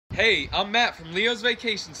Hey, I'm Matt from Leo's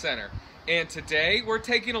Vacation Center, and today we're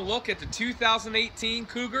taking a look at the 2018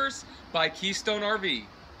 Cougars by Keystone RV.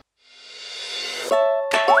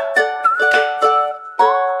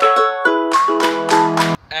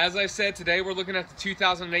 As I said, today we're looking at the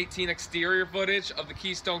 2018 exterior footage of the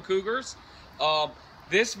Keystone Cougars.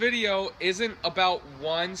 This video isn't about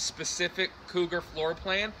one specific Cougar floor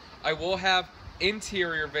plan. I will have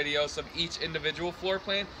interior videos of each individual floor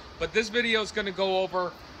plan, but this video is going to go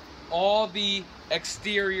over all the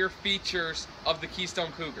exterior features of the Keystone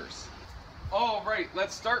Cougars. All right,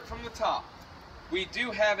 let's start from the top. We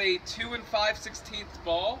do have a 2 5/16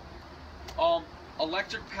 ball,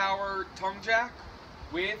 electric power tongue jack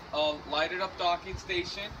with a lighted up docking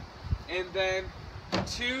station, and then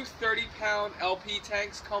two 30-pound LP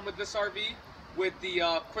tanks come with this RV with the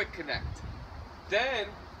quick connect. Then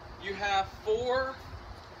you have 4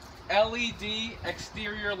 LED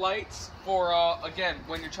exterior lights for, again,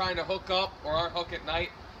 when you're trying to hook up or unhook at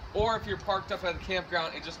night, or if you're parked up at a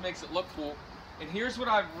campground, it just makes it look cool. And here's what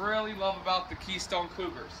I really love about the Keystone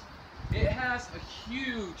Cougars. It has a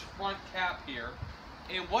huge front cap here,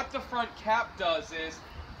 and what the front cap does is,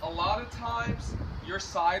 a lot of times your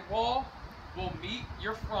sidewall will meet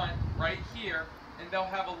your front right here, and they'll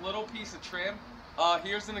have a little piece of trim.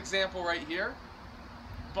 Here's an example right here.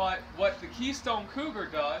 But what the Keystone Cougar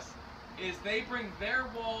does is they bring their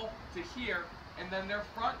wall to here, and then their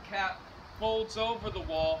front cap folds over the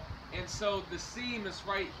wall, and so the seam is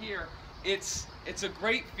right here. It's a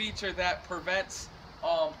great feature that prevents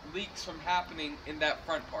leaks from happening in that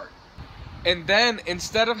front part. And then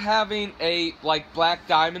instead of having a black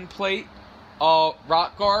diamond plate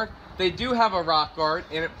rock guard, they do have a rock guard,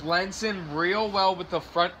 and it blends in real well with the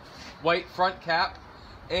white front cap.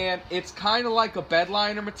 And it's kind of like a bed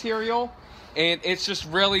liner material, and it's just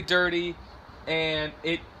really dirty, and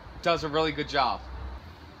it does a really good job.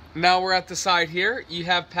 Now we're at the side here. You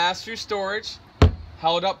have pass-through storage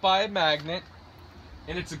held up by a magnet,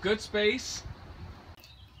 and it's a good space.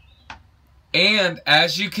 And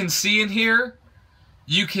as you can see in here,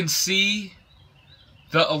 you can see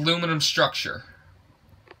the aluminum structure.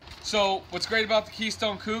 So what's great about the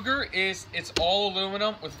Keystone Cougar is it's all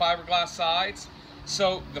aluminum with fiberglass sides.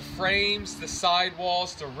 So the frames, the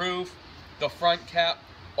sidewalls, the roof, the front cap,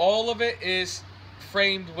 all of it is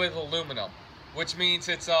framed with aluminum, which means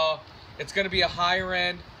it's going to be a higher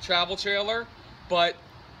end travel trailer, but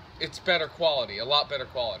it's better quality, a lot better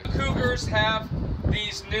quality. The Cougars have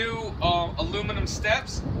these new aluminum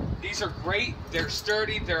steps. These are great, they're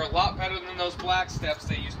sturdy, they're a lot better than those black steps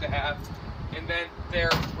they used to have, and then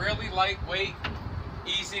they're really lightweight,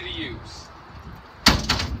 easy to use.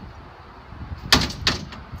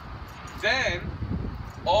 Then,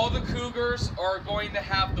 all the Cougars are going to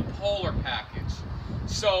have the Polar package.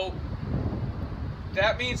 So,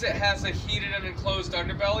 that means it has a heated and enclosed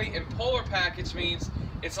underbelly, and Polar package means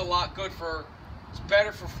it's it's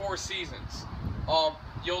better for 4 seasons.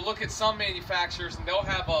 You'll look at some manufacturers and they'll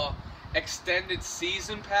have a extended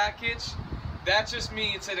season package. That just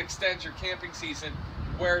means it extends your camping season,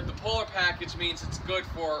 where the Polar package means it's good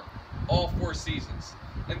for all 4 seasons.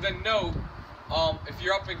 And then note, if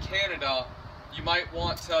you're up in Canada, you might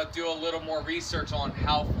want to do a little more research on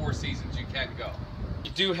how 4 seasons you can go.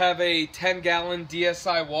 You do have a 10-gallon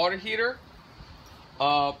DSI water heater,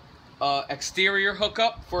 exterior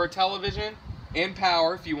hookup for a television, and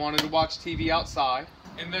power if you wanted to watch TV outside.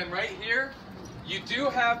 And then right here, you do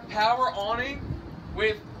have power awning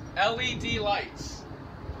with LED lights,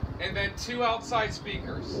 and then 2 outside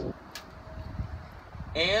speakers.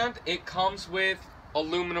 And it comes with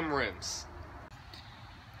aluminum rims.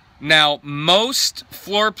 Now, most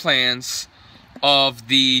floor plans of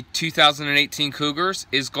the 2018 Cougars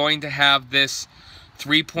is going to have this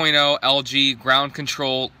 3.0 LG ground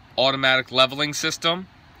control automatic leveling system.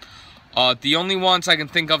 The only ones I can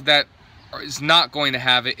think of that is not going to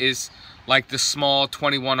have it is like the small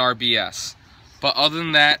 21 RBS. But other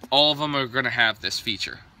than that, all of them are going to have this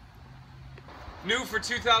feature. New for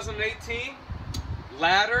 2018,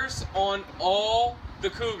 ladders on all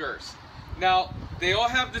the Cougars. Now, they all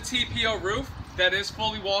have the TPO roof that is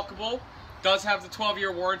fully walkable, does have the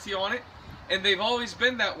 12-year warranty on it, and they've always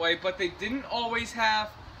been that way, but they didn't always have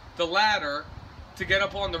the ladder to get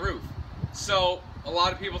up on the roof. So a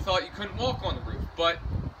lot of people thought you couldn't walk on the roof, but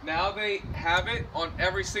now they have it on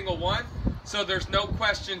every single one, so there's no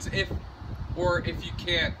questions if you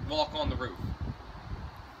can't walk on the roof.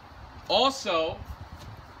 Also,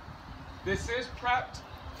 this is prepped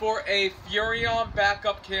for a Furrion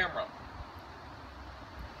backup camera.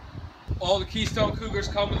 All the Keystone Cougars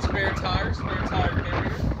come with spare tire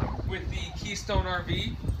carrier with the Keystone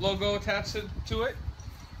RV logo attached to it.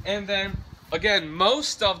 And then, again,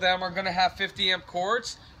 most of them are going to have 50 amp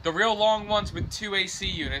cords. The real long ones with 2 AC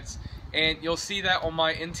units. And you'll see that on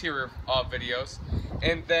my interior videos.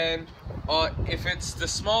 And then, if it's the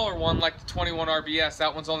smaller one, like the 21 RBS,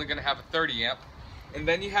 that one's only going to have a 30 amp. And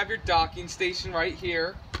then you have your docking station right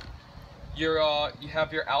here. You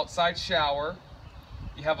have your outside shower.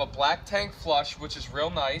 You have a black tank flush, which is real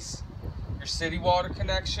nice. Your city water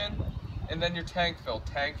connection, and then your tank fill.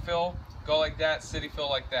 Tank fill, go like that, city fill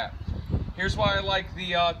like that. Here's why I like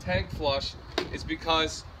the tank flush, is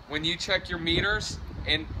because when you check your meters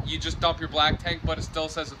and you just dump your black tank but it still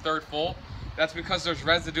says a third full, that's because there's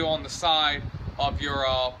residue on the side of your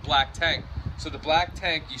black tank. So the black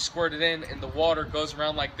tank, you squirt it in and the water goes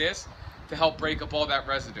around like this to help break up all that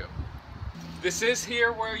residue. This is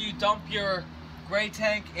here where you dump your gray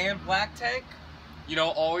tank and black tank. You know,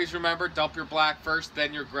 always remember, dump your black first,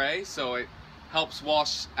 then your gray, so it helps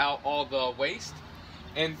wash out all the waste.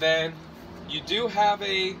 And then you do have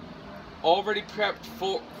a already prepped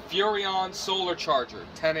full Furrion solar charger,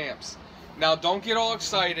 10 amps. Now don't get all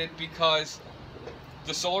excited because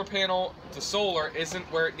the solar panel, the solar isn't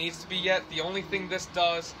where it needs to be yet. The only thing this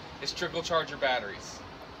does is trickle charge your batteries.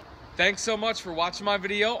 Thanks so much for watching my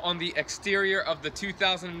video on the exterior of the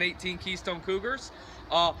 2018 Keystone Cougars.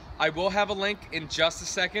 I will have a link in just a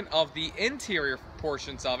second of the interior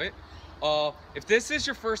portions of it. If this is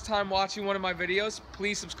your first time watching one of my videos,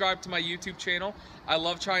 please subscribe to my YouTube channel. I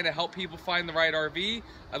love trying to help people find the right RV.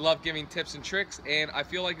 I love giving tips and tricks, and I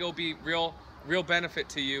feel like it'll be real benefit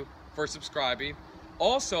to you for subscribing.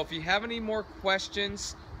 Also, if you have any more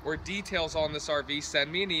questions or details on this RV,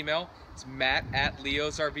 send me an email. It's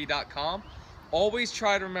matt@leosrv.com. Always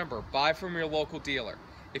try to remember, buy from your local dealer.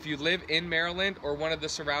 If you live in Maryland or one of the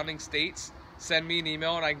surrounding states, send me an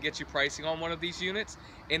email and I can get you pricing on one of these units.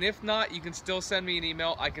 And if not, you can still send me an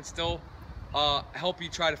email. I can still help you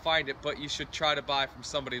try to find it, but you should try to buy from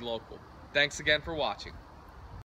somebody local. Thanks again for watching.